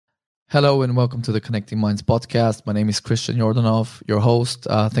Hello and welcome to the Connecting Minds podcast. My name is Christian Yordanov, your host.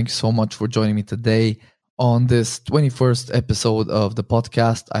 Thank you so much for joining me today. On this 21st episode of the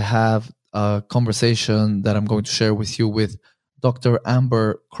podcast, I have a conversation that I'm going to share with you with Dr.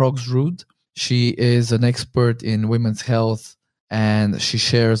 Amber Krogsrud. She is an expert in women's health and she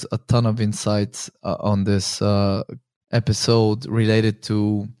shares a ton of insights on this episode related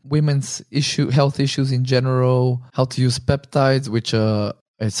to women's health issues in general, how to use peptides, which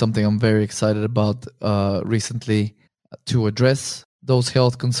it's something I'm very excited about recently to address those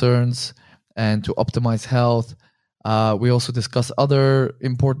health concerns and to optimize health. We also discuss other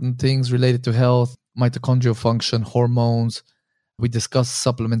important things related to health, mitochondrial function, hormones. We discuss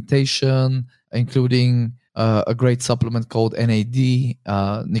supplementation, including a great supplement called NAD,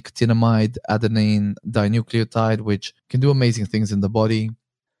 nicotinamide adenine dinucleotide, which can do amazing things in the body.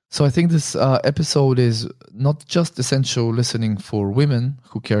 So I think this episode is not just essential listening for women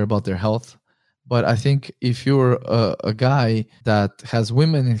who care about their health, but I think if you're a guy that has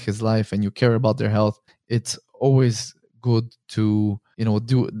women in his life and you care about their health, it's always good to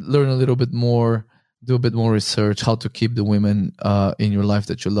learn a little bit more, do a bit more research, how to keep the women in your life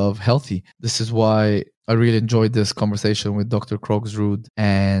that you love healthy. This is why I really enjoyed this conversation with Dr. Krogsrud,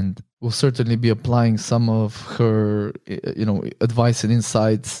 and will certainly be applying some of her, advice and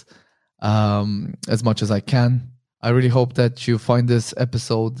insights as much as I can. I really hope that you find this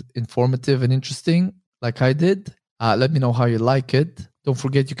episode informative and interesting, like I did. Let me know how you like it. Don't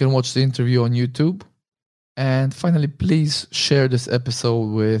forget you can watch the interview on YouTube. And finally, please share this episode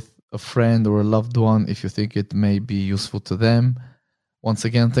with a friend or a loved one if you think it may be useful to them. Once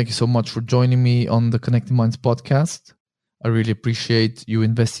again, thank you so much for joining me on the Connecting Minds podcast. I really appreciate you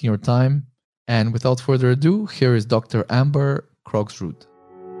investing your time. And without further ado, here is Dr. Amber Krogsrud.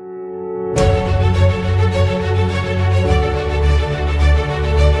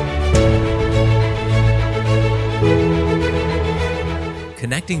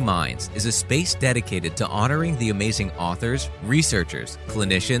 Connecting Minds is a space dedicated to honoring the amazing authors, researchers,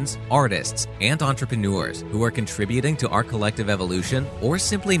 clinicians, artists, and entrepreneurs who are contributing to our collective evolution or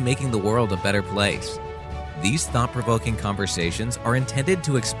simply making the world a better place. These thought-provoking conversations are intended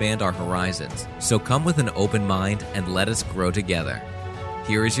to expand our horizons, so come with an open mind and let us grow together.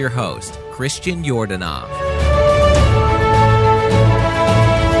 Here is your host, Christian Yordanov.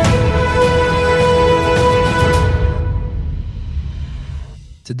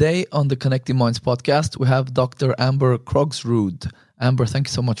 Today on the Connecting Minds podcast, we have Dr. Amber Krogsrud. Amber, thank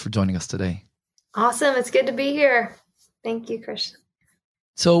you so much for joining us today. Awesome. It's good to be here. Thank you, Christian.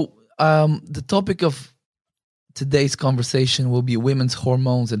 So the topic of today's conversation will be women's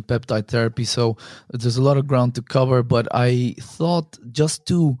hormones and peptide therapy. So there's a lot of ground to cover, but I thought just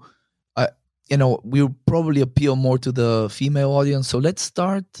to, we'll probably appeal more to the female audience. So let's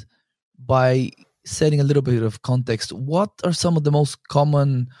start by setting a little bit of context. What are some of the most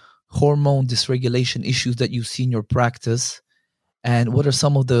common hormone dysregulation issues that you see in your practice? And what are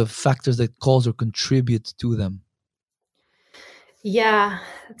some of the factors that cause or contribute to them? Yeah,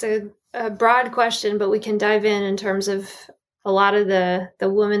 it's a broad question, but we can dive in terms of a lot of the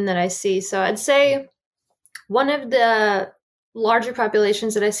women that I see. So I'd say one of the larger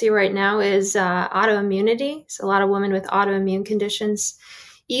populations that I see right now is autoimmunity. So a lot of women with autoimmune conditions.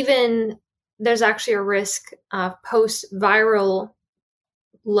 Even there's actually a risk post-viral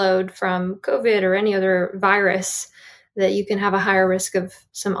load from COVID or any other virus that you can have a higher risk of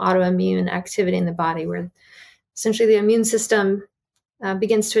some autoimmune activity in the body where essentially the immune system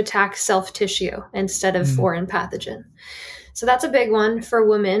begins to attack self-tissue instead of foreign pathogen. So that's a big one for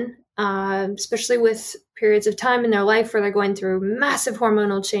women, especially with periods of time in their life where they're going through massive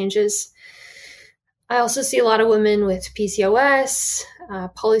hormonal changes. I also see a lot of women with PCOS,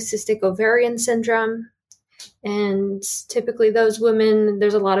 polycystic ovarian syndrome, and typically those women,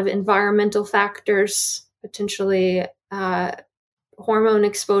 there's a lot of environmental factors, potentially hormone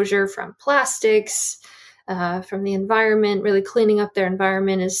exposure from plastics, from the environment. Really cleaning up their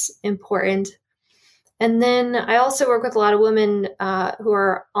environment is important. And then I also work with a lot of women who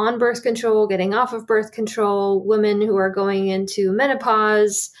are on birth control, getting off of birth control, women who are going into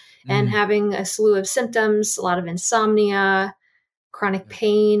menopause and having a slew of symptoms, a lot of insomnia, chronic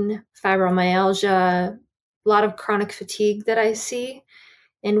pain, fibromyalgia, a lot of chronic fatigue that I see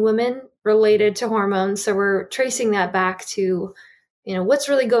in women related to hormones. So we're tracing that back to, what's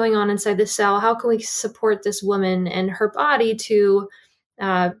really going on inside the cell? How can we support this woman and her body to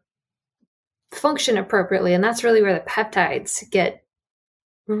function appropriately? And that's really where the peptides get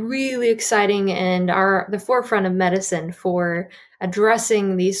really exciting and are the forefront of medicine for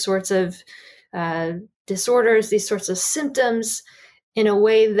addressing these sorts of disorders, these sorts of symptoms in a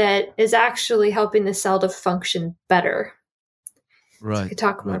way that is actually helping the cell to function better. Right. So we could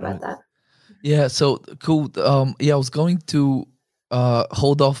talk more about that. Yeah. So cool. I was going to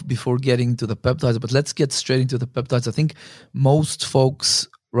hold off before getting to the peptides, but let's get straight into the peptides. I think most folks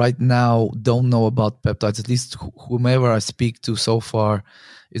right now don't know about peptides. At least whomever I speak to so far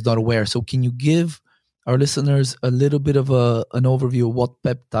is not aware. So can you give our listeners a little bit of an overview of what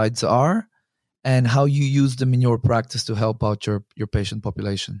peptides are and how you use them in your practice to help out your patient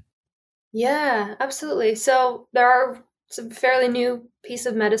population? Yeah, absolutely. So there are some fairly new piece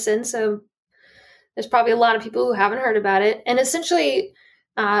of medicine. So there's probably a lot of people who haven't heard about it. And essentially,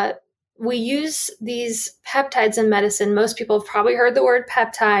 we use these peptides in medicine. Most people have probably heard the word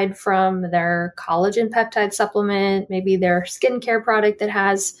peptide from their collagen peptide supplement, maybe their skincare product that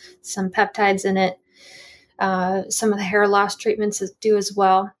has some peptides in it. Some of the hair loss treatments do as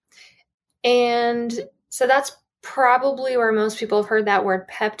well. And so that's probably where most people have heard that word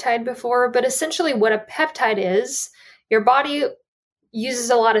peptide before. But essentially, what a peptide is, your body uses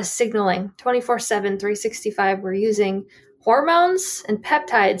a lot of signaling 24/7, 365. We're using hormones and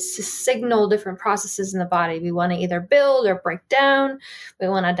peptides to signal different processes in the body. We want to either build or break down. We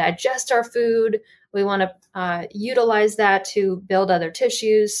want to digest our food. We want to utilize that to build other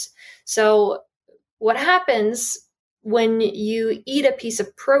tissues. So what happens when you eat a piece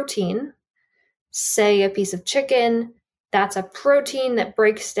of protein, say a piece of chicken, that's a protein that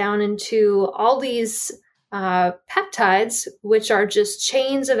breaks down into all these peptides, which are just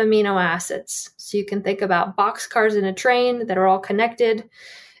chains of amino acids. So you can think about boxcars in a train that are all connected,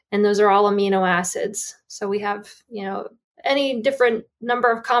 and those are all amino acids. So we have, any different number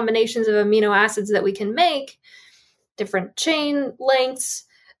of combinations of amino acids that we can make, different chain lengths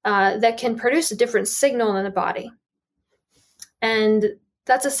that can produce a different signal in the body. And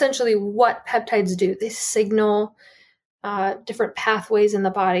that's essentially what peptides do. They signal different pathways in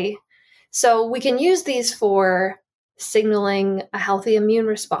the body. So we can use these for signaling a healthy immune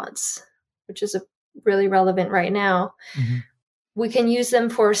response, which is really relevant right now. Mm-hmm. We can use them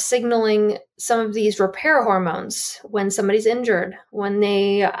for signaling some of these repair hormones when somebody's injured, when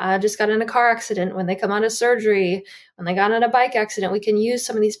they just got in a car accident, when they come out of surgery, when they got in a bike accident. We can use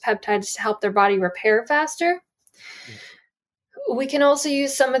some of these peptides to help their body repair faster. Yeah. We can also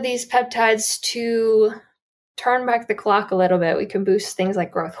use some of these peptides to turn back the clock a little bit. We can boost things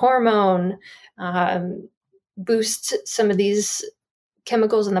like growth hormone, boost some of these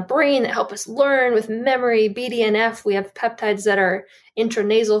chemicals in the brain that help us learn with memory, BDNF. We have peptides that are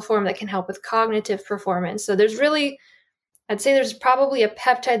intranasal form that can help with cognitive performance. So I'd say there's probably a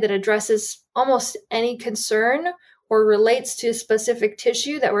peptide that addresses almost any concern or relates to a specific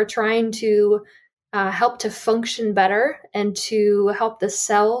tissue that we're trying to help to function better and to help the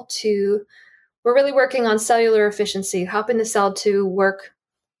cell to. We're really working on cellular efficiency, helping the cell to work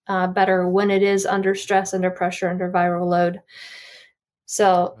better when it is under stress, under pressure, under viral load.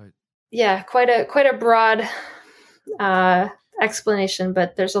 So, right. Yeah, quite a broad explanation,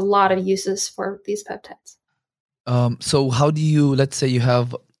 but there's a lot of uses for these peptides. So how do you, let's say you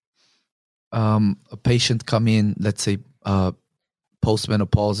have a patient come in, let's say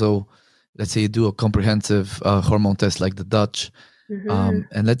postmenopausal, let's say you do a comprehensive hormone test like the Dutch, mm-hmm.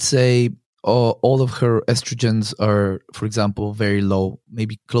 And let's say all of her estrogens are, for example, very low,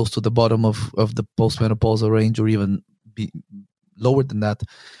 maybe close to the bottom of the postmenopausal range, or even be lower than that.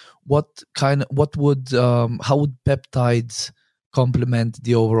 How would peptides complement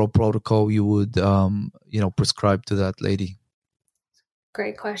the overall protocol you would, prescribe to that lady?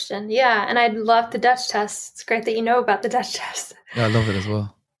 Great question. Yeah. And I'd love the Dutch test. It's great that you know about the Dutch test. Yeah, I love it as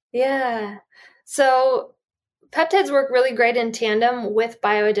well. Yeah. So peptides work really great in tandem with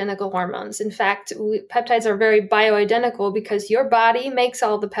bioidentical hormones. In fact, peptides are very bioidentical because your body makes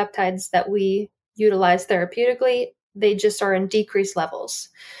all the peptides that we utilize therapeutically. They just are in decreased levels.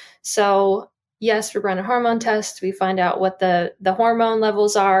 So yes, we run a hormone test. We find out what the hormone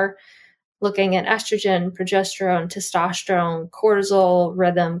levels are, looking at estrogen, progesterone, testosterone, cortisol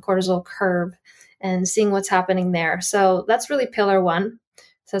rhythm, cortisol curve, and seeing what's happening there. So that's really pillar one.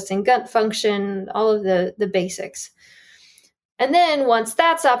 Testing gut function, all of the basics. And then once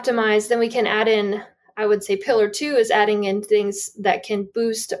that's optimized, then we can add in, I would say pillar two is adding in things that can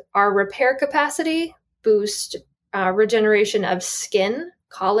boost our repair capacity, boost regeneration of skin,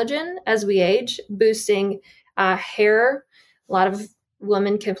 collagen as we age, boosting hair. A lot of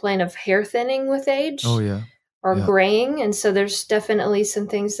women complain of hair thinning with age. Oh, yeah. Or graying. And so there's definitely some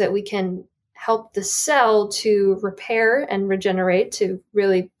things that we can help the cell to repair and regenerate to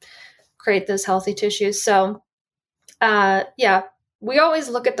really create those healthy tissues. So, we always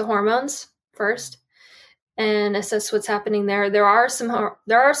look at the hormones first. and assess what's happening there. There are some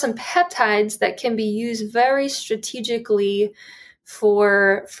peptides that can be used very strategically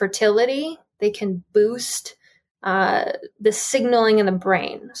for fertility. They can boost the signaling in the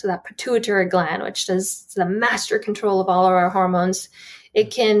brain. So that pituitary gland, which does the master control of all of our hormones,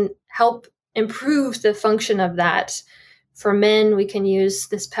 it can help improve the function of that. For men, we can use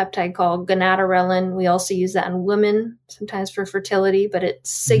this peptide called gonadorelin. We also use that in women, sometimes for fertility, but it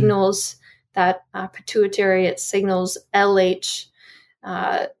signals that pituitary, it signals LH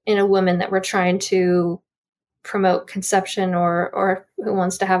in a woman that we're trying to promote conception or who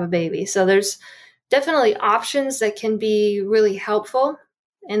wants to have a baby. So there's definitely options that can be really helpful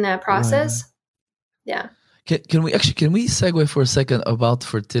in that process. Right. Yeah. Can we segue for a second about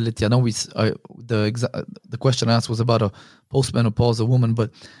fertility? I know the question asked was about a postmenopausal woman,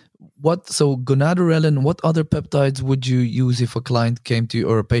 but so gonadorelin, what other peptides would you use if a client came to you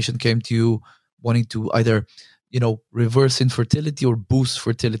or a patient came to you wanting to either, reverse infertility or boost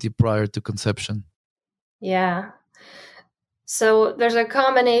fertility prior to conception? Yeah. So there's a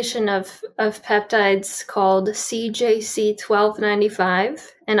combination of peptides called CJC1295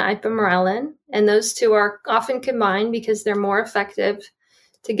 and ipamorelin, and those two are often combined because they're more effective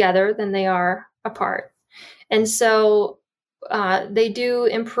together than they are apart. And so they do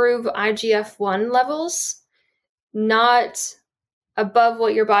improve IGF-1 levels, not above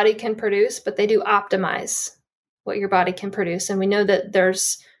what your body can produce, but they do optimize what your body can produce. And we know that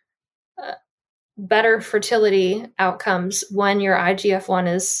there's better fertility outcomes when your IGF-1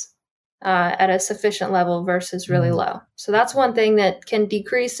 is at a sufficient level versus really low. So that's one thing that can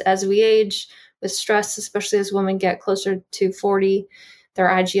decrease as we age with stress, especially as women get closer to 40, their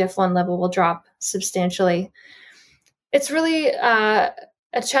IGF-1 level will drop substantially. It's really a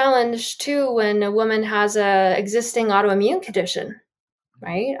challenge too when a woman has a existing autoimmune condition,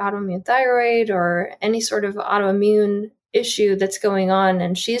 right? Autoimmune thyroid or any sort of autoimmune issue that's going on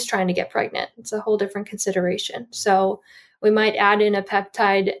and she's trying to get pregnant. It's a whole different consideration. So we might add in a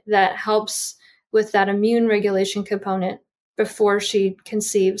peptide that helps with that immune regulation component before she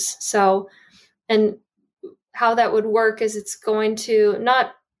conceives. So, and how that would work is it's going to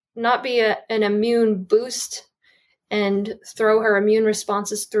not be an immune boost and throw her immune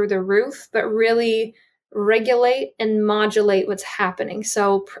responses through the roof, but really regulate and modulate what's happening.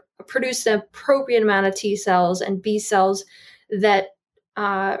 So produce the appropriate amount of T cells and B cells that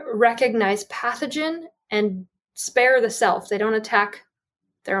recognize pathogen and spare the self. They don't attack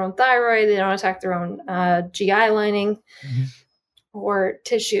their own thyroid. They don't attack their own GI lining or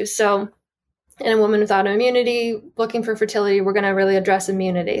tissue. So in a woman with autoimmunity looking for fertility, we're going to really address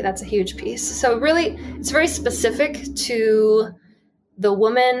immunity. That's a huge piece. So really, it's very specific to the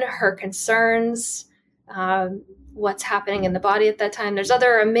woman, her concerns, what's happening in the body at that time. There's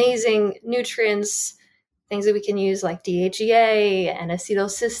other amazing nutrients, things that we can use like DHEA and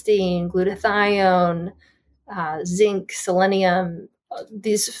acetylcysteine, glutathione, zinc, selenium,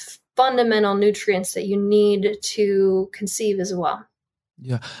 these fundamental nutrients that you need to conceive as well.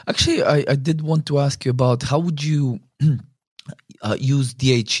 Yeah, actually, I did want to ask you about how would you use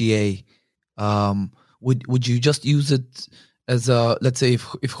DHEA? Would you just use it as a, let's say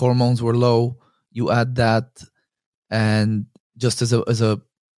if hormones were low, you add that, and just as a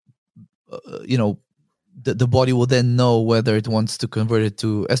the body will then know whether it wants to convert it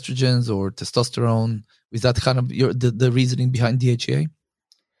to estrogens or testosterone. Is that kind of the reasoning behind DHEA?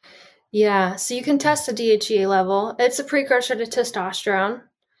 Yeah, so you can test the DHEA level. It's a precursor to testosterone.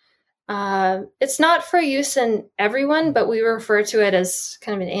 It's not for use in everyone, but we refer to it as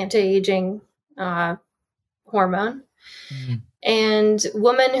kind of an anti-aging hormone. Mm-hmm. And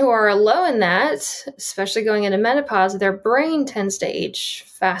women who are low in that, especially going into menopause, their brain tends to age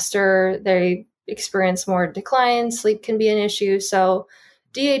faster. They experience more decline. Sleep can be an issue. So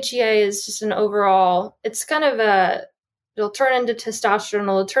DHEA is just an overall, it's kind of it'll turn into testosterone,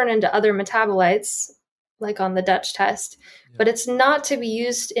 it'll turn into other metabolites, like on the Dutch test. Yeah. But it's not to be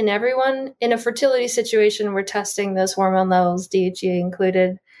used in everyone. In a fertility situation, we're testing those hormone levels, DHEA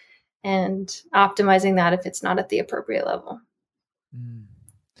included, and optimizing that if it's not at the appropriate level. Mm.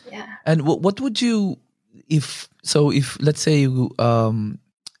 Yeah. And what would you, if let's say you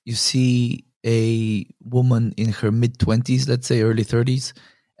see a woman in her mid-20s, let's say early 30s,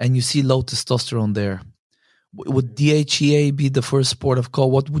 and you see low testosterone there, would DHEA be the first port of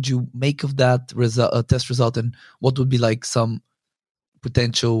call? What would you make of that test result, and what would be like some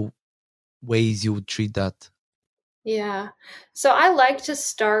potential ways you would treat that? Yeah. So I like to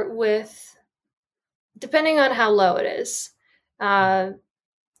start with, depending on how low it is, I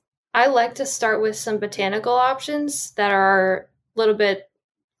like to start with some botanical options that are a little bit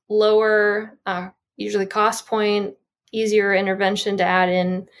lower usually cost point, easier intervention to add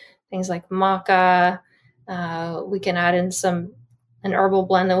in things like maca. We can add in an herbal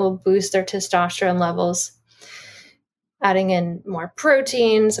blend that will boost their testosterone levels, adding in more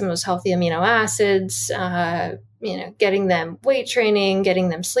protein, some of those healthy amino acids, getting them weight training, getting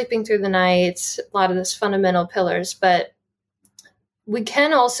them sleeping through the night, a lot of those fundamental pillars. But we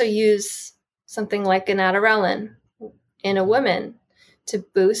can also use something like an Adderall in a woman to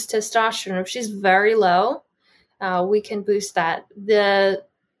boost testosterone. If she's very low, we can boost that. The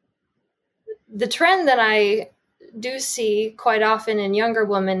trend that I do see quite often in younger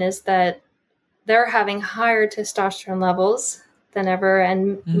women is that they're having higher testosterone levels than ever,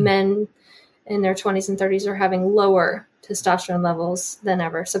 and men in their 20s and 30s are having lower testosterone levels than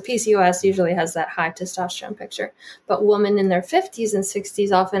ever. So PCOS usually has that high testosterone picture, but women in their 50s and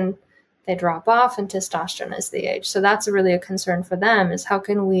 60s, often they drop off in testosterone as they age. So that's really a concern for them, is how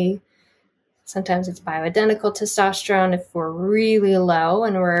can we, sometimes it's bioidentical testosterone if we're really low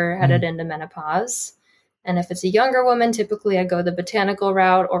and we're headed into menopause. And if it's a younger woman, typically I go the botanical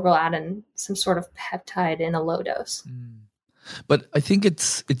route, or we'll add in some sort of peptide in a low dose. But I think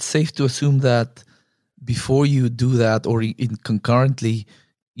it's safe to assume that before you do that, or concurrently,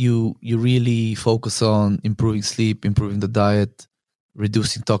 you really focus on improving sleep, improving the diet,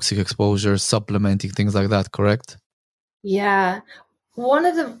 reducing toxic exposure, supplementing, things like that, correct? Yeah. One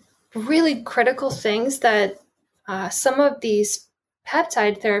of the really critical things that some of these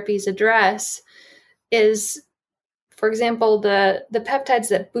peptide therapies address is, for example, the peptides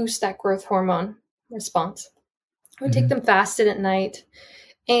that boost that growth hormone response. We take them fasted at night.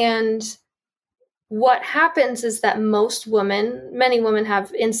 And what happens is that many women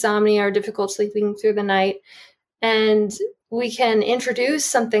have insomnia or difficult sleeping through the night. And we can introduce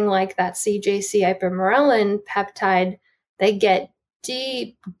something like that CJC ipamorelin peptide. They get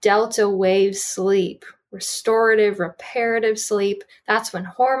deep delta wave sleep, restorative, reparative sleep. That's when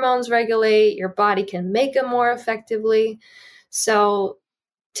hormones regulate, your body can make them more effectively. So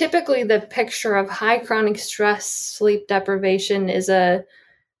typically the picture of high chronic stress, sleep deprivation is a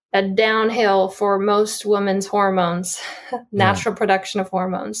downhill for most women's hormones, natural production of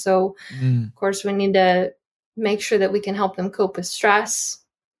hormones. So of course we need to make sure that we can help them cope with stress,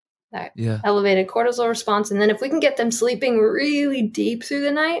 that elevated cortisol response. And then if we can get them sleeping really deep through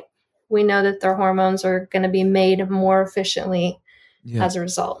the night, we know that their hormones are going to be made more efficiently as a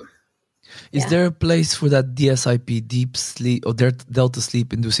result. Is there a place for that DSIP, deep sleep, or delta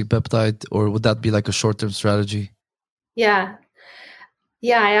sleep inducing peptide, or would that be like a short-term strategy? Yeah,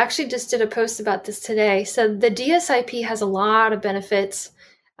 I actually just did a post about this today. So the DSIP has a lot of benefits.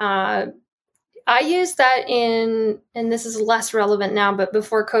 I use that and this is less relevant now, but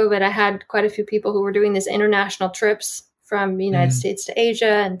before COVID, I had quite a few people who were doing these international trips from the United States to Asia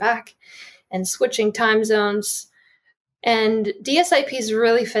and back, and switching time zones. And DSIP is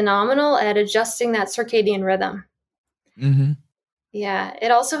really phenomenal at adjusting that circadian rhythm. Yeah,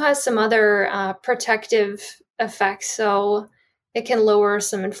 it also has some other protective effects. So it can lower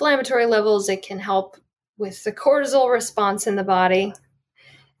some inflammatory levels. It can help with the cortisol response in the body.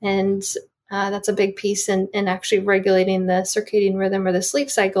 And that's a big piece in actually regulating the circadian rhythm or the sleep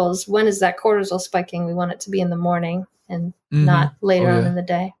cycles. When is that cortisol spiking? We want it to be in the morning and not later on in the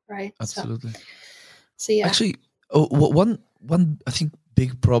day, right? Absolutely. So yeah. Actually, one I think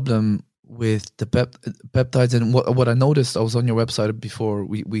big problem with the peptides, and what I noticed, I was on your website before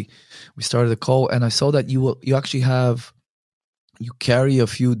we started the call, and I saw that you actually you carry a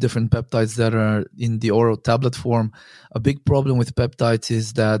few different peptides that are in the oral tablet form. A big problem with peptides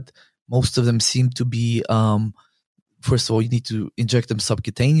is that most of them seem to be, first of all, you need to inject them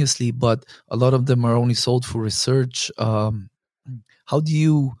subcutaneously, but a lot of them are only sold for research. How do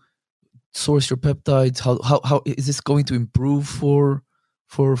you source your peptides? How is this going to improve for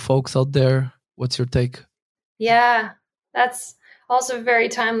folks out there? What's your take? Yeah, that's also a very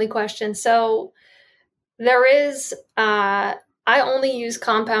timely question. So there is, I only use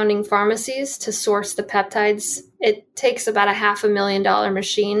compounding pharmacies to source the peptides. It takes about $500,000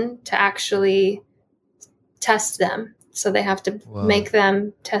 machine to actually test them. So they have to make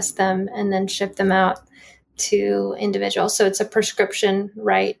them, test them, and then ship them out to individuals. So it's a prescription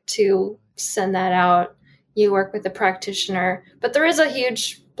right to send that out. You work with a practitioner, but there is a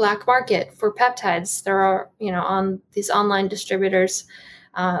huge black market for peptides. There are, on these online distributors,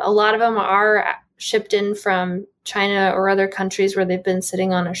 a lot of them are shipped in from China or other countries where they've been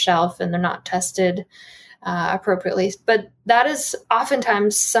sitting on a shelf and they're not tested appropriately. But that is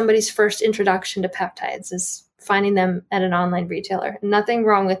oftentimes somebody's first introduction to peptides, is finding them at an online retailer. Nothing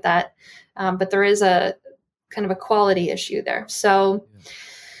wrong with that. But there is a kind of a quality issue there. So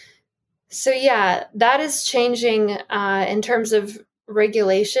So yeah, that is changing in terms of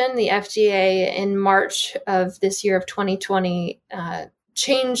regulation. The FDA in March of this year of 2020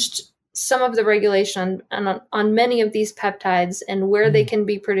 changed some of the regulation on many of these peptides and where they can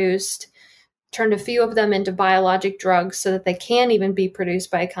be produced, turned a few of them into biologic drugs so that they can even be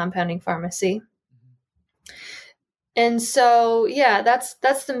produced by a compounding pharmacy. And so, yeah,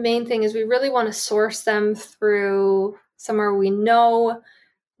 that's the main thing, is we really want to source them through somewhere we know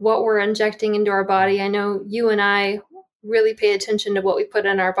what we're injecting into our body. I know you and I really pay attention to what we put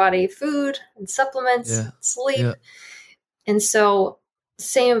in our body, food and supplements, sleep. Yeah. And so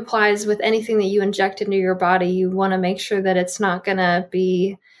same applies with anything that you inject into your body. You want to make sure that it's not going to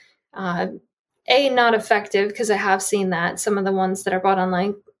be, not effective, because I have seen that some of the ones that are bought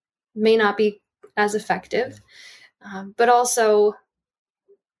online may not be as effective. But also,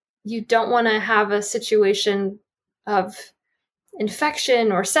 you don't want to have a situation of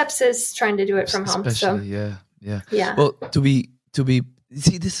infection or sepsis trying to do it from home. So, yeah. Well, to be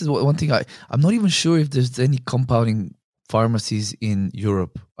see, this is one thing I'm not even sure if there's any compounding pharmacies in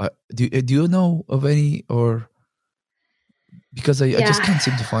Europe. Do you know of any, or because I just can't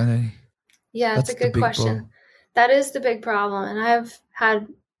seem to find any? Yeah, that's a good question. Problem. That is the big problem, and I've had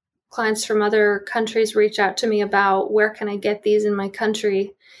clients from other countries reach out to me about where can I get these in my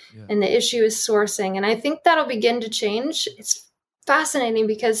country, and the issue is sourcing. And I think that'll begin to change. It's fascinating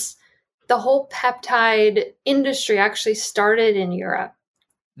because the whole peptide industry actually started in Europe.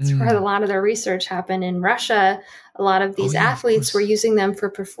 It's where a lot of their research happened. In Russia, a lot of these athletes were using them for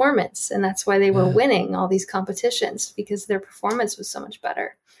performance, and that's why they were winning all these competitions, because their performance was so much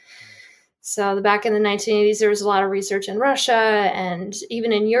better. So back in the 1980s, there was a lot of research in Russia and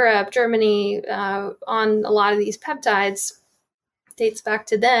even in Europe, Germany, on a lot of these peptides. Dates back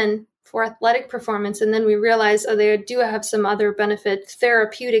to then for athletic performance. And then we realized, they do have some other benefit,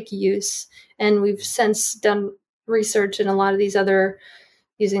 therapeutic use. And we've since done research in a lot of these other,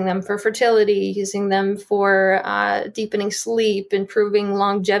 using them for fertility, using them for deepening sleep, improving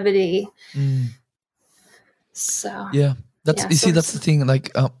longevity. So, yeah. That's the thing. Like,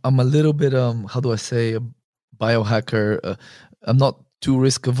 I'm a little bit, how do I say, a biohacker. I'm not too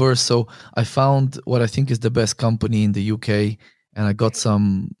risk averse. So I found what I think is the best company in the UK. And I got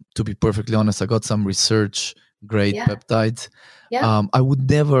some, to be perfectly honest, I got some research grade peptides. Yeah. I would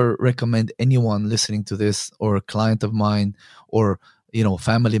never recommend anyone listening to this, or a client of mine, or, a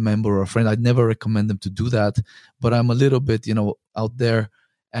family member or a friend. I'd never recommend them to do that. But I'm a little bit, out there.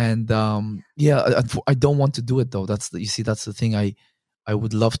 And I don't want to do it though. That's the thing. I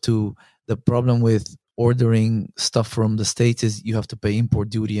would love to. The problem with ordering stuff from the States is you have to pay import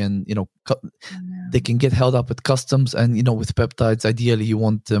duty, and they can get held up at customs. And with peptides, ideally you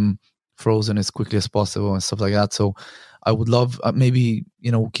want them frozen as quickly as possible and stuff like that. So I would love maybe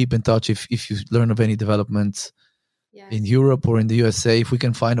keep in touch if you learn of any developments in Europe or in the USA. If we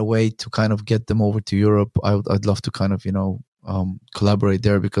can find a way to kind of get them over to Europe, I'd love to kind of collaborate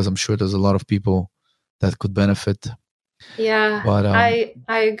there, because I'm sure there's a lot of people that could benefit. Yeah, but I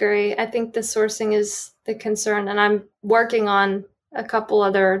agree. I think the sourcing is the concern, and I'm working on a couple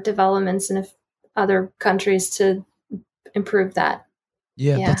other developments in other countries to improve that.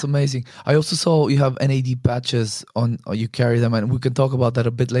 Yeah, that's amazing. I also saw you have NAD patches on, you carry them, and we can talk about that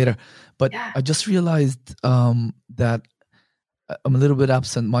a bit later. But I just realized that I'm a little bit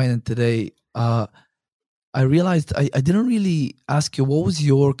absent-minded today. I realized I didn't really ask you, what was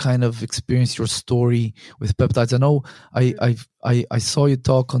your kind of experience, your story with peptides? I know I saw you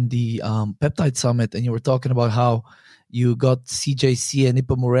talk on the Peptide Summit, and you were talking about how you got CJC and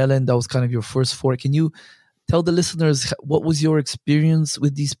ipamorelin. That was kind of your first foray. Can you tell the listeners what was your experience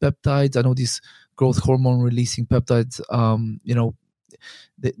with these peptides? I know these growth hormone releasing peptides,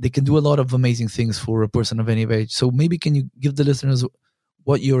 they can do a lot of amazing things for a person of any age. So maybe can you give the listeners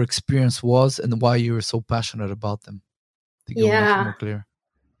what your experience was and why you were so passionate about them? I think it will make it more clear.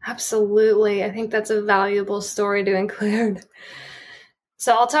 Absolutely. I think that's a valuable story to include.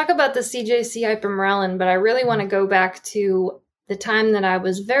 So I'll talk about the CJC ipamorelin, but I really want to go back to the time that I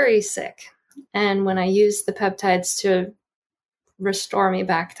was very sick and when I used the peptides to restore me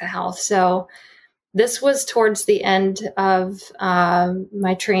back to health. So this was towards the end of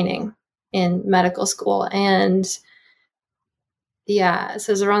my training in medical school. And so it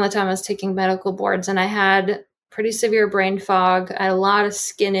was around the time I was taking medical boards, and I had pretty severe brain fog. I had a lot of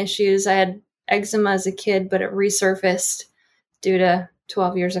skin issues. I had eczema as a kid, but it resurfaced due to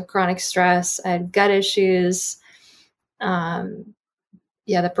 12 years of chronic stress. I had gut issues. The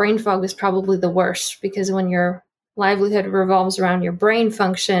brain fog was probably the worst, because when your livelihood revolves around your brain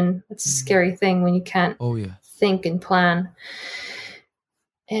function, it's a scary thing when you can't think and plan.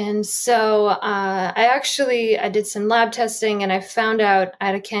 And so I did some lab testing and I found out I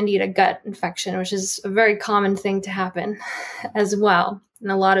had a candida gut infection, which is a very common thing to happen as well. And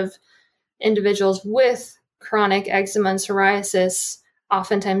a lot of individuals with chronic eczema and psoriasis,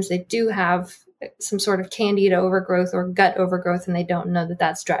 oftentimes they do have some sort of candida overgrowth or gut overgrowth, and they don't know that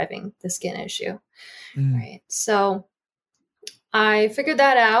that's driving the skin issue. Right. So I figured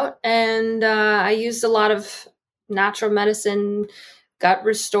that out, and I used a lot of natural medicine, gut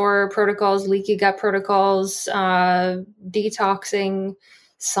restore protocols, leaky gut protocols, detoxing,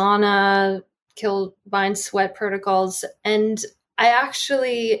 sauna, kill, bind, sweat protocols. And I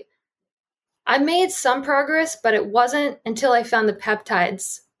made some progress, but it wasn't until I found the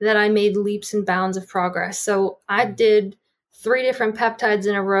peptides that I made leaps and bounds of progress. So I did 3 different peptides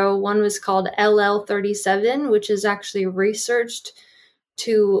in a row. One was called LL37, which is actually researched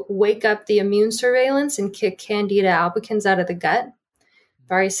to wake up the immune surveillance and kick Candida albicans out of the gut.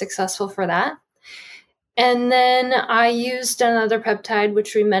 Very successful for that. And then I used another peptide,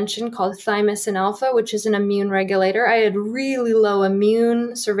 which we mentioned, called thymosin alpha, which is an immune regulator. I had really low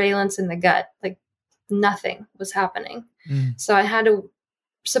immune surveillance in the gut, like nothing was happening. So I had to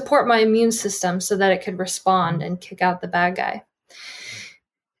support my immune system so that it could respond and kick out the bad guy.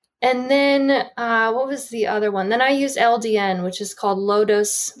 And then what was the other one? Then I used LDN, which is called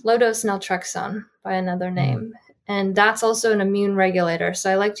low-dose naltrexone by another name. And that's also an immune regulator. So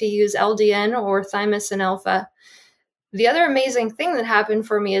I like to use LDN or thymosin alpha. The other amazing thing that happened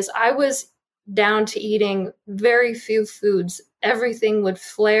for me is I was down to eating very few foods. Everything would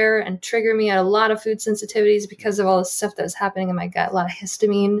flare and trigger me. I had a lot of food sensitivities because of all the stuff that was happening in my gut, a lot of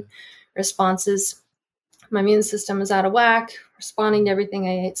histamine responses. My immune system was out of whack, responding to everything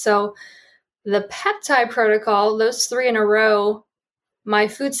I ate. So the peptide protocol, those 3 in a row, my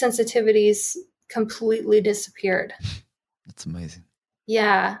food sensitivities completely disappeared. That's amazing.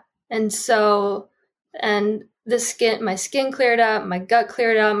 Yeah. And my skin cleared up, my gut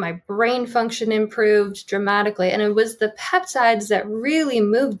cleared up, my brain function improved dramatically. And it was the peptides that really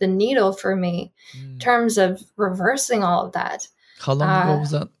moved the needle for me in terms of reversing all of that. How long ago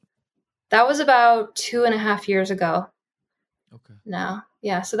was that? That was about 2.5 years ago. Okay. Now.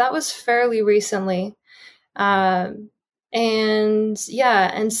 Yeah. So that was fairly recently. And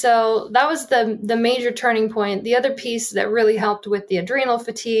so that was the major turning point. The other piece that really helped with the adrenal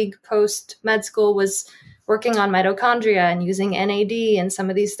fatigue post med school was working on mitochondria and using NAD and some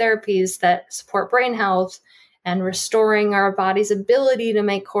of these therapies that support brain health and restoring our body's ability to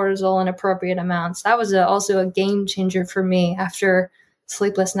make cortisol in appropriate amounts. That was also a game changer for me after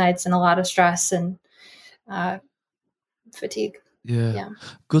sleepless nights and a lot of stress and fatigue. Yeah.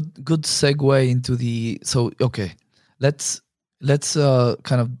 Good segue into Let's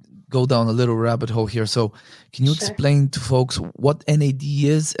kind of go down a little rabbit hole here. So can you explain to folks what NAD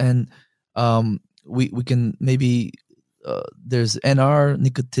is? And we can maybe, there's NR,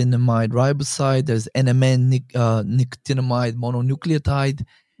 nicotinamide riboside, there's NMN, nicotinamide mononucleotide.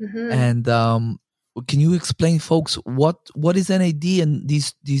 And can you explain, folks, what is NAD and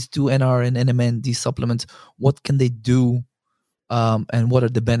these 2 NR and NMN, these supplements, what can they do? And what are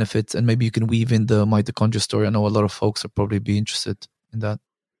the benefits? And maybe you can weave in the mitochondria story. I know a lot of folks will probably be interested in that.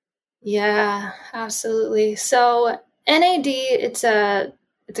 Yeah, absolutely. So NAD, it's a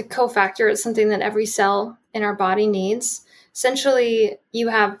cofactor. It's something that every cell in our body needs. Essentially, you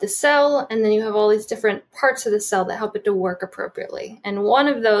have the cell, and then you have all these different parts of the cell that help it to work appropriately. And one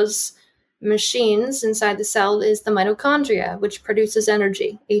of those machines inside the cell is the mitochondria, which produces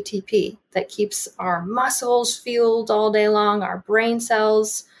energy, ATP, that keeps our muscles fueled all day long, our brain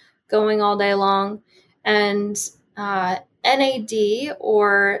cells going all day long. And NAD,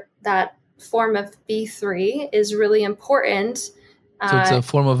 or that form of B3, is really important. So it's a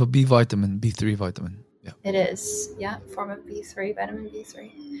form of a B vitamin, B3 vitamin. Yeah. It is. Yeah, form of B3, vitamin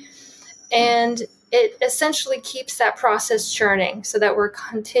B3. And it essentially keeps that process churning so that we're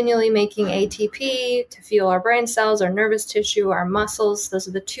continually making ATP to fuel our brain cells, our nervous tissue, our muscles. Those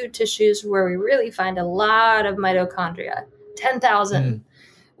are the 2 tissues where we really find a lot of mitochondria, 10,000,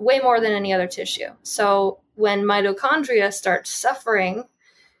 way more than any other tissue. So when mitochondria start suffering,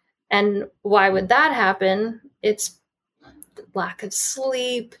 and why would that happen? It's lack of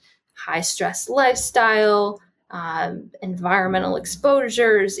sleep, high stress lifestyle, environmental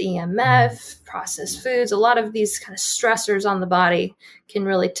exposures, EMF, processed foods. A lot of these kind of stressors on the body can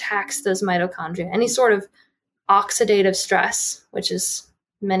really tax those mitochondria. Any sort of oxidative stress, which is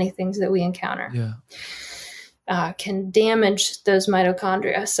many things that we encounter, can damage those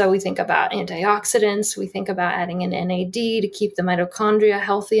mitochondria. So we think about antioxidants. We think about adding in NAD to keep the mitochondria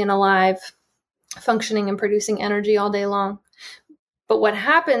healthy and alive, functioning and producing energy all day long. But what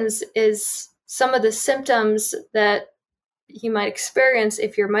happens is some of the symptoms that you might experience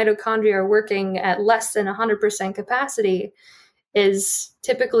if your mitochondria are working at less than 100% capacity is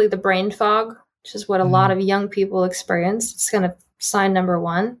typically the brain fog, which is what a lot of young people experience. It's kind of sign number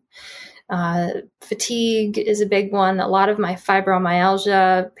one. Fatigue is a big one. A lot of my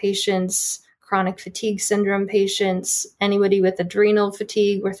fibromyalgia patients, chronic fatigue syndrome patients, anybody with adrenal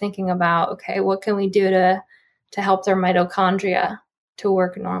fatigue, we're thinking about, okay, what can we do to help their mitochondria to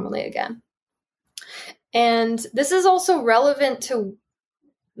work normally again? And this is also relevant to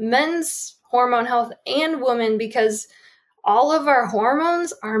men's hormone health and women, because all of our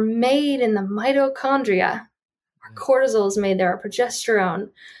hormones are made in the mitochondria. Our cortisol is made there, our progesterone,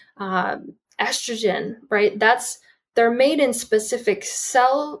 estrogen, right? They're made in specific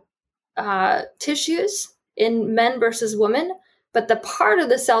cell tissues in men versus women, but the part of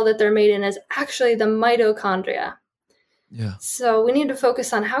the cell that they're made in is actually the mitochondria. Yeah. So we need to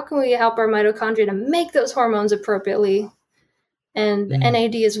focus on how can we help our mitochondria to make those hormones appropriately. And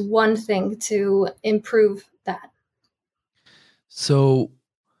NAD is one thing to improve that. So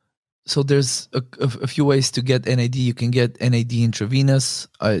there's a few ways to get NAD. You can get NAD intravenous,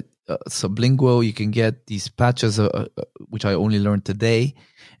 sublingual. You can get these patches, which I only learned today.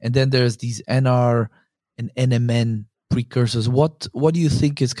 And then there's these NR and NMN precursors. What do you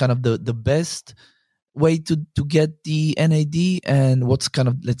think is kind of the best way to get the NAD, and what's kind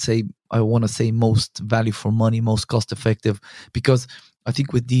of, let's say, I want to say most value for money, most cost effective? Because I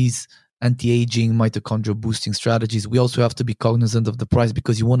think with these anti-aging mitochondrial boosting strategies, we also have to be cognizant of the price,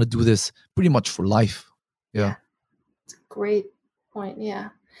 because you want to do this pretty much for life. Yeah. It's a great point. Yeah.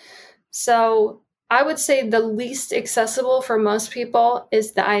 So I would say the least accessible for most people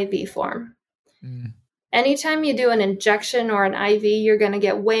is the IV form. Anytime you do an injection or an IV, you're going to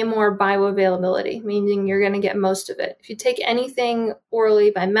get way more bioavailability, meaning you're going to get most of it. If you take anything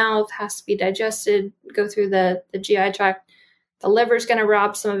orally by mouth, has to be digested, go through the GI tract, the liver's going to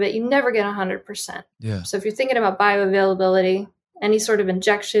rob some of it. You never get 100%. Yeah. So if you're thinking about bioavailability, any sort of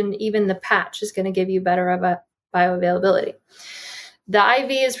injection, even the patch is going to give you better bioavailability. The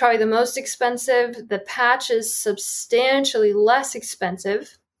IV is probably the most expensive. The patch is substantially less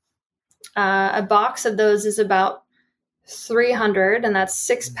expensive. A box of those is about $300, and that's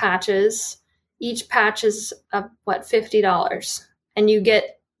 6 patches. Each patch is $50, and you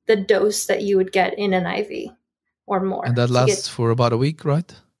get the dose that you would get in an IV or more. And that lasts for about a week,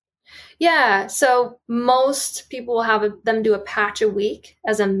 right? Yeah. So most people will have them do a patch a week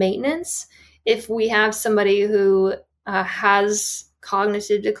as a maintenance. If we have somebody who has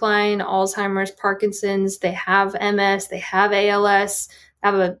cognitive decline, Alzheimer's, Parkinson's, they have MS, they have ALS,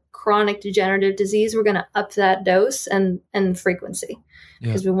 have a chronic degenerative disease, we're going to up that dose and frequency,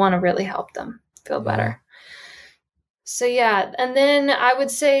 because we want to really help them feel better. So yeah. And then I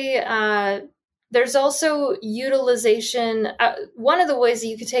would say there's also utilization. One of the ways that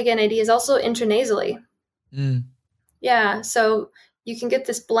you could take NAD is also intranasally. Yeah. So you can get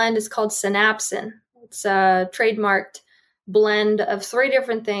this blend. It's called Synapsin. It's a trademarked blend of 3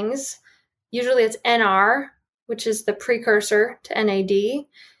 different things. Usually it's NR, which is the precursor to NAD.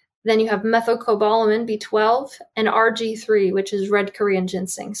 Then you have methylcobalamin, B12, and RG3, which is red Korean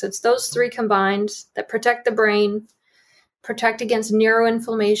ginseng. So it's those 3 combined that protect the brain, protect against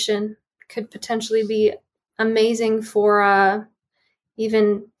neuroinflammation, could potentially be amazing for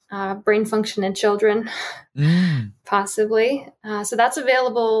even brain function in children, possibly. So that's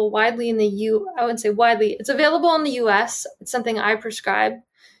available widely in I wouldn't say widely. It's available in the US. It's something I prescribe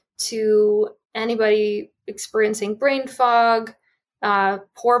to anybody experiencing brain fog,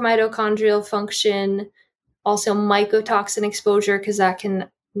 poor mitochondrial function, also mycotoxin exposure, because that can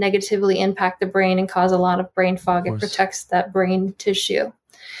negatively impact the brain and cause a lot of brain fog. It protects that brain tissue.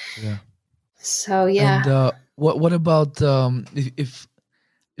 Yeah. So yeah. And what about if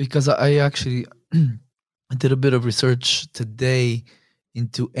because I actually I did a bit of research today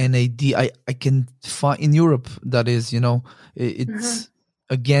into NAD. I can find in Europe, that is, it's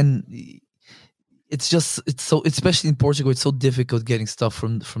again. It's so, especially in Portugal, it's so difficult getting stuff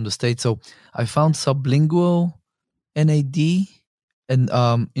from the States. So I found sublingual NAD and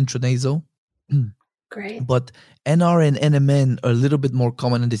intranasal. Great. But NR and NMN are a little bit more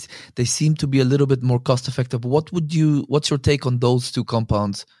common, and they seem to be a little bit more cost effective. What's your take on those 2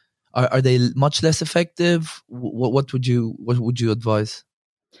 compounds? Are they much less effective? What would you advise?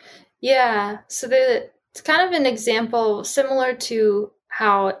 Yeah. So it's kind of an example similar to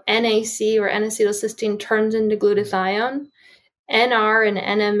how NAC or N-acetylcysteine turns into glutathione. NR and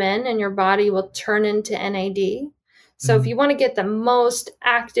NMN in your body will turn into NAD. So if you want to get the most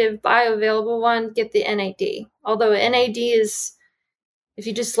active bioavailable one, get the NAD. Although NAD is if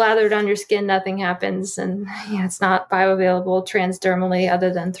you just slather it on your skin, nothing happens. And it's not bioavailable transdermally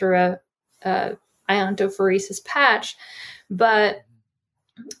other than through a iontophoresis patch. But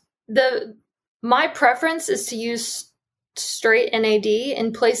my preference is to use straight NAD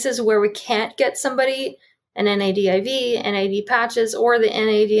in places where we can't get somebody an NAD IV, NAD patches, or the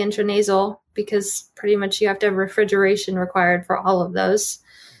NAD intranasal, because pretty much you have to have refrigeration required for all of those.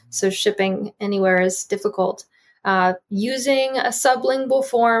 So shipping anywhere is difficult. Using a sublingual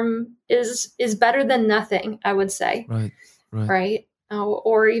form is better than nothing, I would say. Right.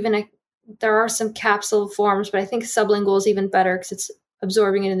 Or even there are some capsule forms, but I think sublingual is even better because it's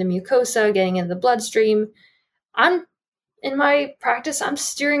absorbing it in the mucosa, getting into the bloodstream. In my practice, I'm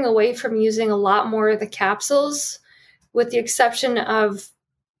steering away from using a lot more of the capsules, with the exception of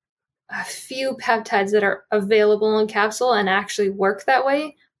a few peptides that are available in capsule and actually work that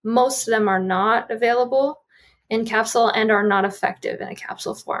way. Most of them are not available in capsule and are not effective in a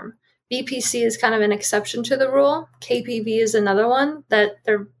capsule form. BPC is kind of an exception to the rule. KPV is another one that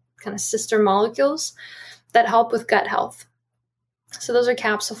they're kind of sister molecules that help with gut health. So those are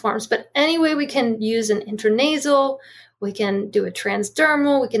capsule forms. But anyway, we can use an intranasal, we can do a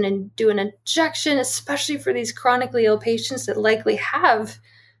transdermal, we can do an injection, especially for these chronically ill patients that likely have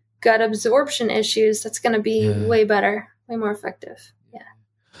gut absorption issues. That's going to be way better, way more effective. Yeah.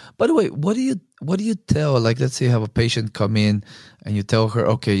 By the way, what do you tell, like, let's say you have a patient come in and you tell her,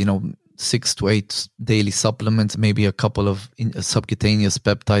 okay, 6 to 8 daily supplements, maybe a couple of subcutaneous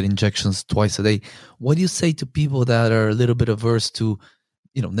peptide injections twice a day. What do you say to people that are a little bit averse to,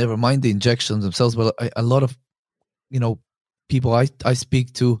 never mind the injections themselves, but a lot of, people I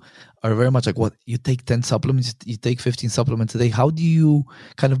speak to are very much like, what, you take 10 supplements, you take 15 supplements a day. How do you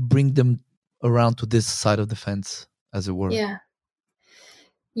kind of bring them around to this side of the fence, as it were?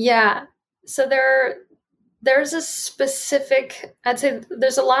 Yeah. So there's a specific, I'd say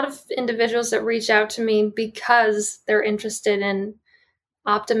there's a lot of individuals that reach out to me because they're interested in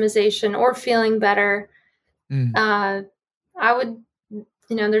optimization or feeling better. I would,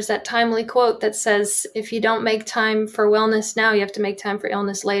 there's that timely quote that says, if you don't make time for wellness now, you have to make time for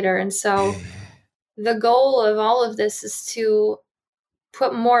illness later. And so the goal of all of this is to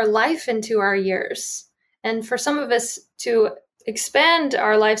put more life into our years. And for some of us to expand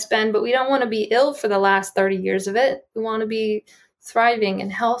our lifespan, but we don't want to be ill for the last 30 years of it. We want to be thriving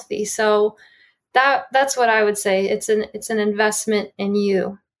and healthy. So that's what I would say. It's an investment in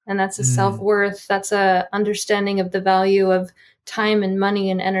you. And that's a self-worth. That's a understanding of the value of time and money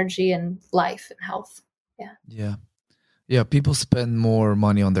and energy and life and health. Yeah. People spend more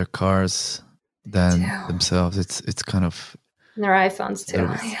money on their cars than themselves. It's kind of, and their iPhones too.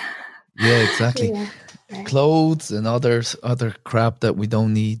 Yeah, exactly. Right. Clothes and other crap that we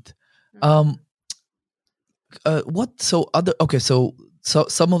don't need. So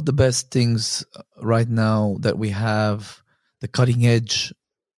some of the best things right now that we have, the cutting edge,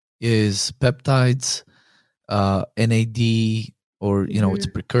 is peptides, NAD, or its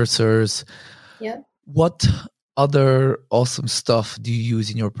precursors. Yeah. What other awesome stuff do you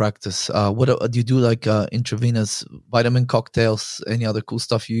use in your practice? What do you do, like intravenous vitamin cocktails? Any other cool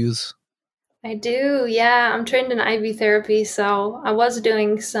stuff you use? I do. Yeah, I'm trained in IV therapy, so I was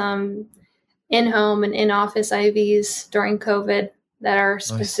doing some in-home and in-office IVs during COVID that are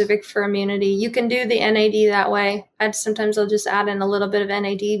specific for immunity. You can do the NAD that way. Sometimes I'll just add in a little bit of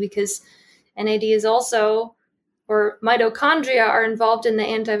NAD because NAD is also, or mitochondria are involved in the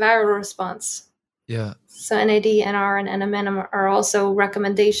antiviral response. Yeah. So NAD, NR, and NMN are also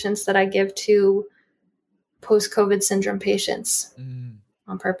recommendations that I give to post-COVID syndrome patients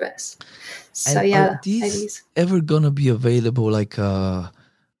on purpose. So and are these ever gonna be available? Like,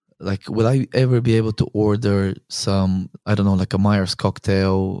 will I ever be able to order some? I don't know, like a Myers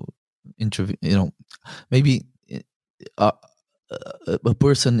cocktail, maybe a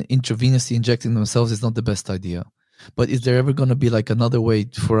person intravenously injecting themselves is not the best idea. But is there ever going to be like another way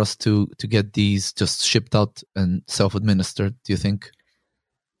for us to get these just shipped out and self-administered, do you think?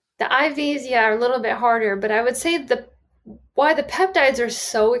 The IVs, are a little bit harder, but I would say why the peptides are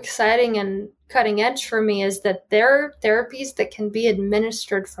so exciting and cutting edge for me is that they're therapies that can be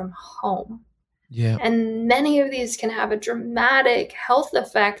administered from home. Yeah. And many of these can have a dramatic health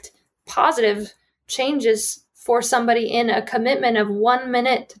effect, positive changes for somebody in a commitment of 1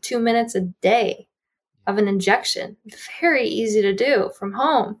 minute to 2 minutes a day of an injection. Very easy to do from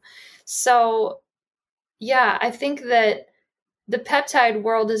home. So, I think that the peptide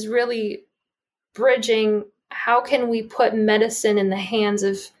world is really bridging how can we put medicine in the hands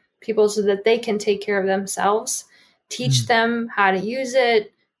of people so that they can take care of themselves, teach them how to use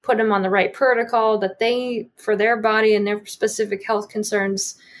it, put them on the right protocol that for their body and their specific health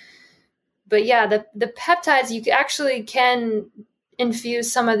concerns. But yeah, the peptides, you actually can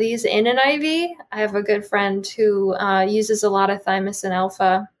infuse some of these in an IV. I have a good friend who uses a lot of thymosin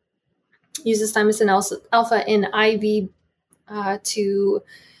alpha, in IV to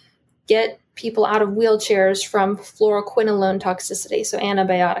get people out of wheelchairs from fluoroquinolone toxicity, so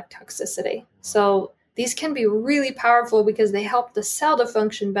antibiotic toxicity. So these can be really powerful because they help the cell to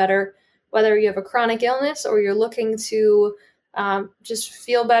function better, whether you have a chronic illness or you're looking to just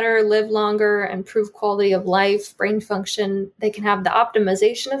feel better, live longer, improve quality of life, brain function. They can have the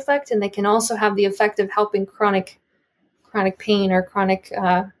optimization effect, and they can also have the effect of helping chronic pain or chronic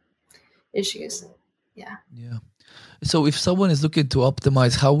issues. Yeah. So if someone is looking to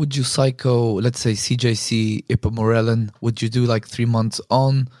optimize, how would you cycle, let's say, CJC, ipamorelin? Would you do like 3 months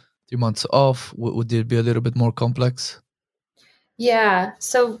on, 3 months off? Would it be a little bit more complex? Yeah.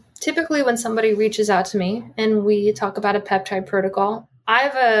 So typically when somebody reaches out to me and we talk about a peptide protocol, I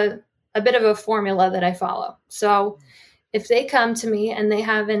have a bit of a formula that I follow. So if they come to me and they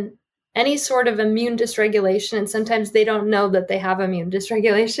have any sort of immune dysregulation, and sometimes they don't know that they have immune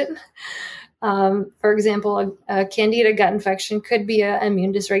dysregulation. For example, a candida gut infection could be an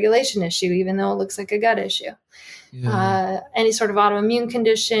immune dysregulation issue, even though it looks like a gut issue. Yeah. Any sort of autoimmune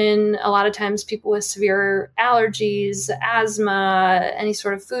condition, a lot of times people with severe allergies, asthma, any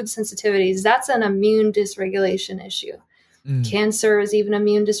sort of food sensitivities, that's an immune dysregulation issue. Cancer is even an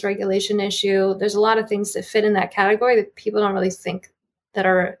immune dysregulation issue. There's a lot of things that fit in that category that people don't really think that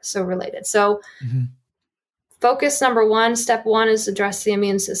are so related. So focus step one is address the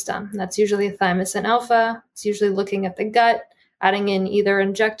immune system. That's usually a thymosin alpha. It's usually looking at the gut, adding in either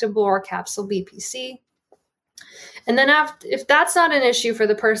injectable or capsule BPC. And then if that's not an issue for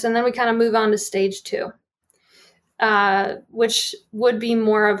the person, then we kind of move on to stage 2, which would be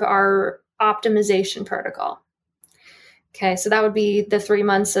more of our optimization protocol. Okay, so that would be the 3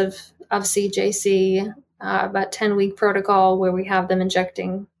 months of CJC, about 10-week protocol where we have them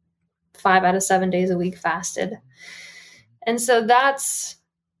injecting 5 out of 7 days a week fasted. And so that's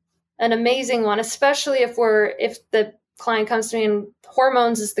an amazing one, especially if the client comes to me and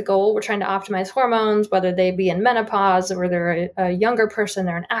hormones is the goal. We're trying to optimize hormones, whether they be in menopause or they're a younger person,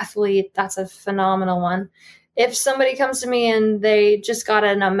 they're an athlete. That's a phenomenal one. If somebody comes to me and they just got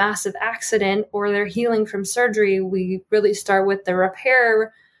in a massive accident or they're healing from surgery, we really start with the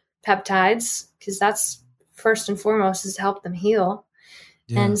repair peptides, because that's first and foremost is to help them heal.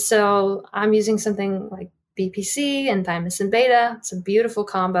 Yeah. And so I'm using something like BPC and thymosin beta. It's a beautiful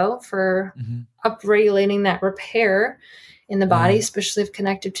combo for upregulating that repair in the body, especially of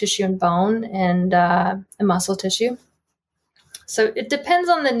connective tissue and bone and muscle tissue. So it depends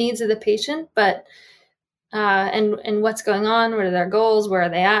on the needs of the patient, but and what's going on, what are their goals, where are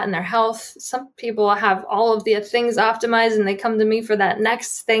they at in their health. Some people have all of the things optimized and they come to me for that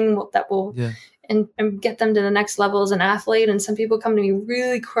next thing that will and get them to the next level as an athlete. And some people come to me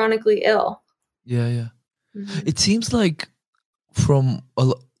really chronically ill. Yeah. It seems like from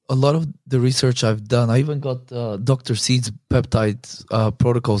a lot of the research I've done, I even got Dr. Seed's peptide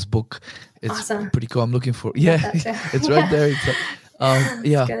protocols book. It's awesome. Pretty cool. I'm looking for it's right there. It's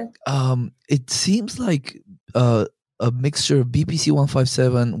it seems like a mixture of BPC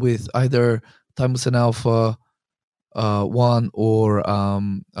 157 with either thymosin alpha 1 or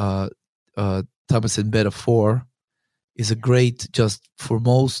thymosin beta 4 is a great, just for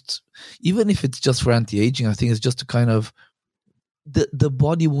most, even if it's just for anti-aging. I think it's just to kind of the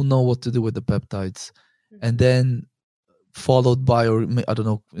body will know what to do with the peptides, and then followed by, or I don't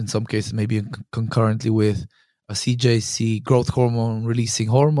know, in some cases maybe concurrently with a CJC, growth hormone releasing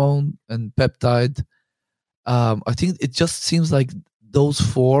hormone and peptide. I think it just seems like those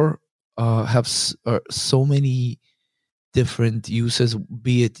 4 have so many different uses,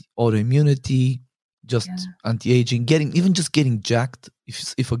 be it autoimmunity, just anti-aging, getting jacked.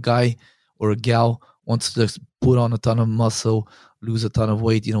 If a guy or a gal wants to put on a ton of muscle, lose a ton of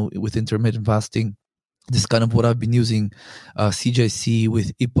weight, with intermittent fasting, this is kind of what I've been using CJC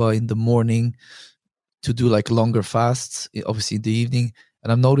with IPA in the morning to do like longer fasts, obviously in the evening.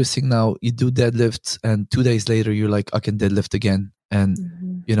 And I'm noticing now you do deadlifts and 2 days later you're like, I can deadlift again. And,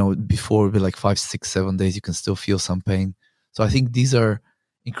 before it'd be like 5, 6, 7 days, you can still feel some pain. So I think these are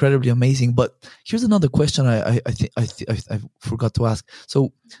incredibly amazing. But here's another question I forgot to ask.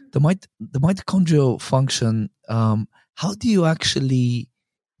 So the mitochondrial function, how do you actually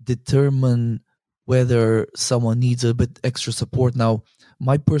determine whether someone needs a bit extra support? Now,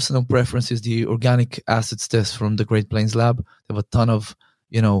 my personal preference is the organic acids test from the Great Plains Lab. They have a ton of,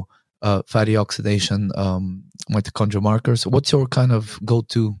 fatty oxidation, mitochondrial markers. What's your kind of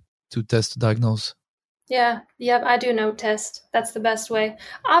go-to test to diagnose? Yeah, I do NOTE test. That's the best way.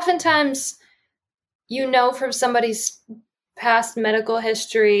 Oftentimes, from somebody's past medical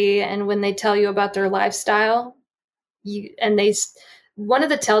history, and when they tell you about their lifestyle, one of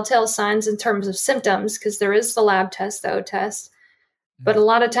the telltale signs in terms of symptoms, because there is the lab test, the O test, but a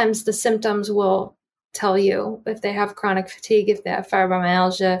lot of times the symptoms will tell you if they have chronic fatigue, if they have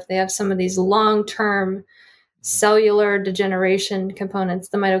fibromyalgia, if they have some of these long-term cellular degeneration components.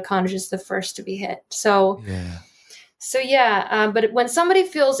 The mitochondria is the first to be hit. But when somebody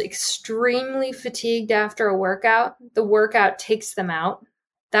feels extremely fatigued after a workout, the workout takes them out.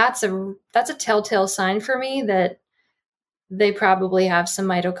 That's a telltale sign for me that they probably have some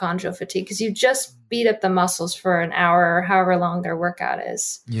mitochondrial fatigue, because you just beat up the muscles for an hour or however long their workout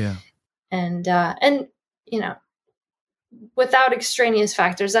is. Yeah. And without extraneous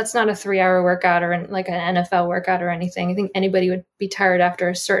factors, that's not a 3-hour workout or like an NFL workout or anything. I think anybody would be tired after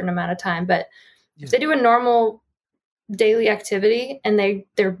a certain amount of time. But if they do a normal daily activity and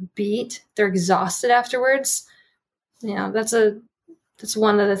they're beat, they're exhausted afterwards, that's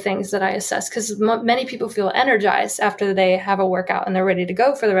one of the things that I assess, because many people feel energized after they have a workout and they're ready to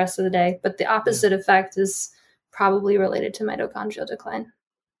go for the rest of the day. But the opposite effect is probably related to mitochondrial decline.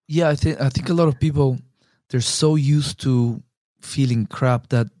 Yeah, I think a lot of people, they're so used to feeling crap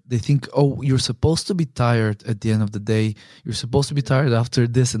that they think, oh, you're supposed to be tired at the end of the day. You're supposed to be tired after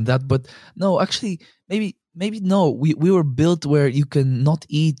this and that. But no, actually, maybe no. We were built where you can not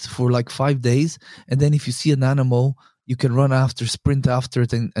eat for like 5 days. And then if you see an animal, you can run after, sprint after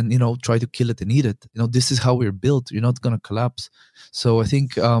it, and try to kill it and eat it. This is how we're built. You're not going to collapse. So I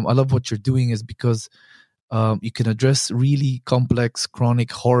think I love what you're doing, is because you can address really complex,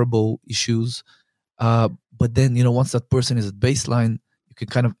 chronic, horrible issues. But then, once that person is at baseline, you can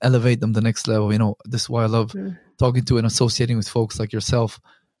kind of elevate them the next level. This is why I love talking to and associating with folks like yourself.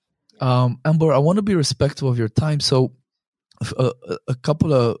 Amber, I want to be respectful of your time. So a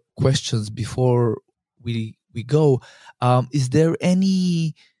couple of questions before we go. Is there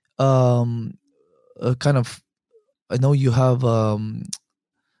any kind of, I know you have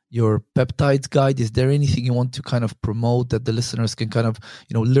your peptides guide. Is there anything you want to kind of promote that the listeners can kind of,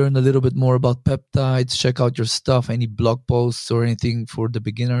 learn a little bit more about peptides, check out your stuff, any blog posts or anything for the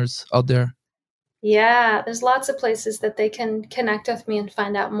beginners out there? Yeah, there's lots of places that they can connect with me and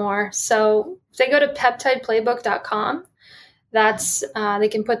find out more. So if they go to peptideplaybook.com, that's they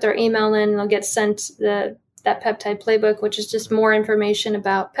can put their email in and they'll get sent that peptide playbook, which is just more information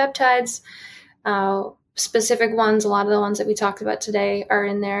about peptides. Specific ones, a lot of the ones that we talked about today are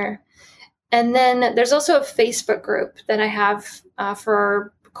in there. And then there's also a Facebook group that I have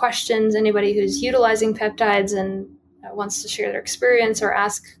for questions, anybody who's utilizing peptides and wants to share their experience or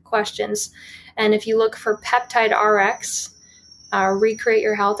ask questions. And if you look for Peptide RX, Recreate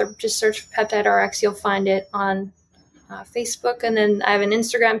Your Health, or just search for Peptide RX, you'll find it on Facebook. And then I have an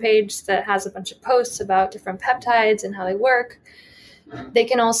Instagram page that has a bunch of posts about different peptides and how they work. They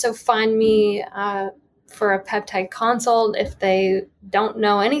can also find me for a peptide consult if they don't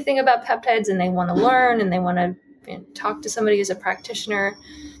know anything about peptides and they want to learn and they want to talk to somebody who's a practitioner,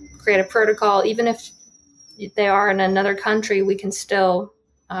 create a protocol. Even if they are in another country, we can still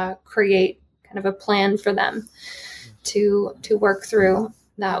create kind of a plan for them to work through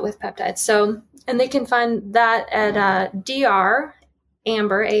that with peptides. So, and they can find that at Amber,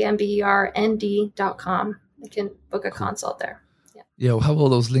 AMBERND.com. They can book a consult there. Yeah, we'll have all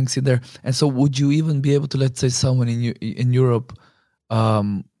those links in there. And so would you even be able to, let's say someone in Europe,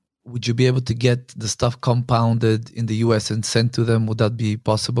 would you be able to get the stuff compounded in the US and sent to them? Would that be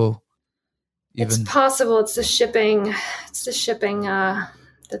possible? It's possible. It's the shipping. That's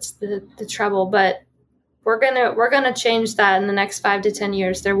the trouble. But we're gonna change that in the next 5 to 10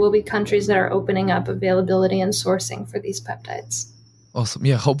 years. There will be countries that are opening up availability and sourcing for these peptides. Awesome.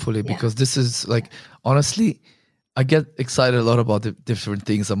 Yeah, hopefully, because this is like, honestly, I get excited a lot about the different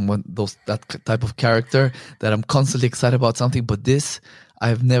things. I'm that type of character that I'm constantly excited about something. But this,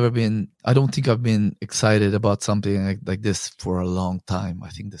 I don't think I've been excited about something like this for a long time. I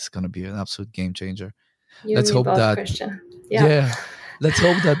think this is going to be an absolute game changer. Let's hope that, Christian. Yeah. Let's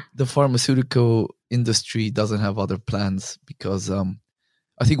hope that the pharmaceutical industry doesn't have other plans, because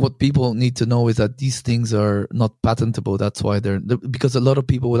I think what people need to know is that these things are not patentable. That's why because a lot of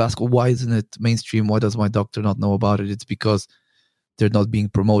people will ask, well, why isn't it mainstream? Why does my doctor not know about it? It's because they're not being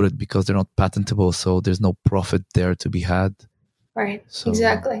promoted, because they're not patentable. So there's no profit there to be had. Right. So,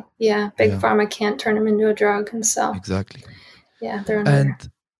 exactly. Yeah. Big pharma can't turn them into a drug. And so. Exactly. Yeah. They're and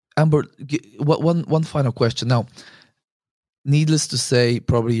Amber, one final question. Now, needless to say,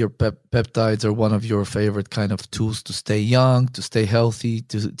 probably your peptides are one of your favorite kind of tools to stay young, to stay healthy,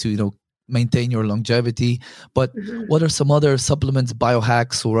 to maintain your longevity. But what are some other supplements,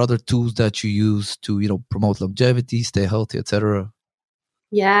 biohacks, or other tools that you use to promote longevity, stay healthy, etc.?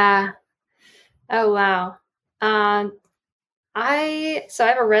 Yeah. Oh wow. I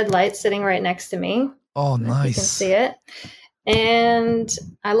have a red light sitting right next to me. Oh, nice. You can see it. And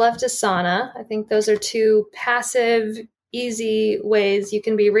I love to sauna. I think those are two passive, easy ways you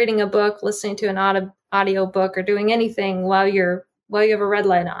can be reading a book, listening to an audio book, or doing anything while you have a red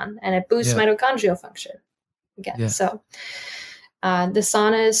light on, and it boosts mitochondrial function again. Yeah. So the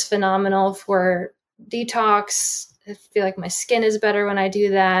sauna is phenomenal for detox. I feel like my skin is better when I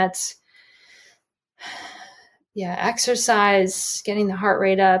do that. Yeah, exercise, getting the heart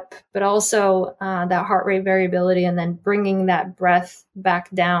rate up, but also that heart rate variability, and then bringing that breath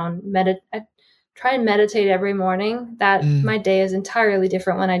back down. I try and meditate every morning. My day is entirely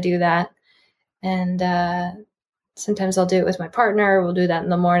different when I do that. And sometimes I'll do it with my partner. We'll do that in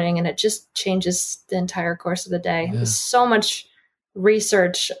the morning, and it just changes the entire course of the day. Yeah. There's so much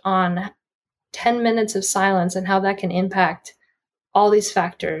research on 10 minutes of silence and how that can impact all these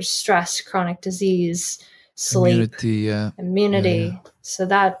factors: stress, chronic disease, sleep, immunity. Yeah. So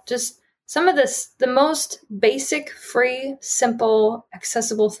that just some of the most basic, free, simple,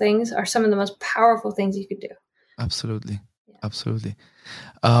 accessible things are some of the most powerful things you could do. Absolutely. Yeah. Absolutely.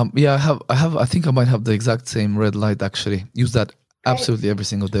 I think I might have the exact same red light, actually. Use that absolutely every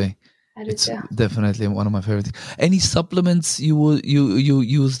single day. It's definitely one of my favorites. Any supplements you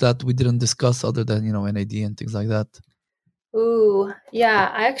use that we didn't discuss other than, NAD and things like that? Ooh,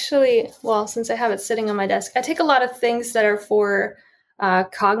 yeah. I actually, since I have it sitting on my desk, I take a lot of things that are for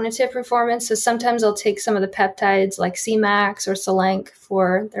cognitive performance. So sometimes I'll take some of the peptides like C-Max or Selenk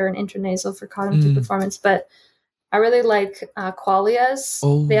they're an intranasal for cognitive performance. But I really like Qualia's.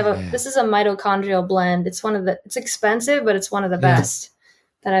 This is a mitochondrial blend. It's expensive, but it's one of the best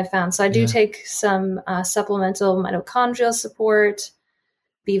that I've found. So I do take some supplemental mitochondrial support,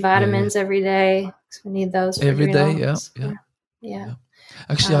 B vitamins every day, because we need those for every day. Yeah.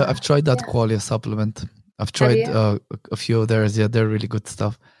 Actually, I've tried that Qualia supplement. I've tried a few of theirs. Yeah, they're really good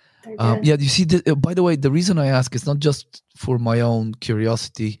stuff. You see, by the way, the reason I ask is not just for my own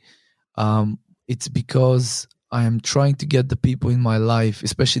curiosity. It's because I am trying to get the people in my life,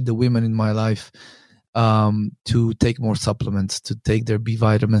 especially the women in my life, to take more supplements, to take their B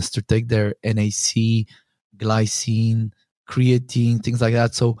vitamins, to take their NAC, glycine, creatine, things like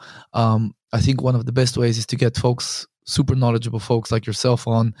that. So I think one of the best ways is to get super knowledgeable folks like yourself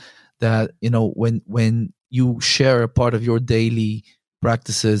on that. When you share a part of your daily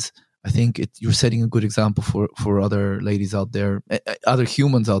practices, I think you're setting a good example for other ladies out there, other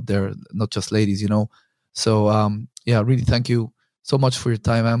humans out there, not just ladies, So really thank you so much for your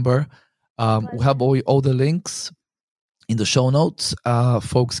time, Amber. We have all the links in the show notes.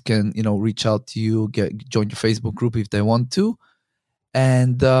 Folks can reach out to you, join your Facebook group if they want to.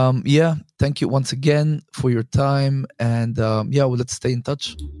 And thank you once again for your time. And let's stay in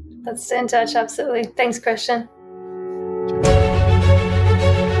touch. Let's stay in touch. Absolutely. Thanks, Christian.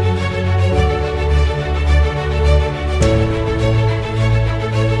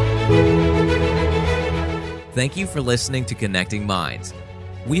 Thank you for listening to Connecting Minds.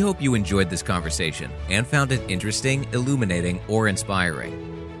 We hope you enjoyed this conversation and found it interesting, illuminating, or inspiring.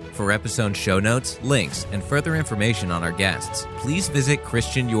 For episode show notes, links, and further information on our guests, please visit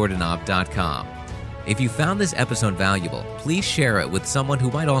ChristianYordanov.com. If you found this episode valuable, please share it with someone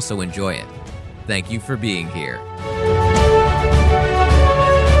who might also enjoy it. Thank you for being here.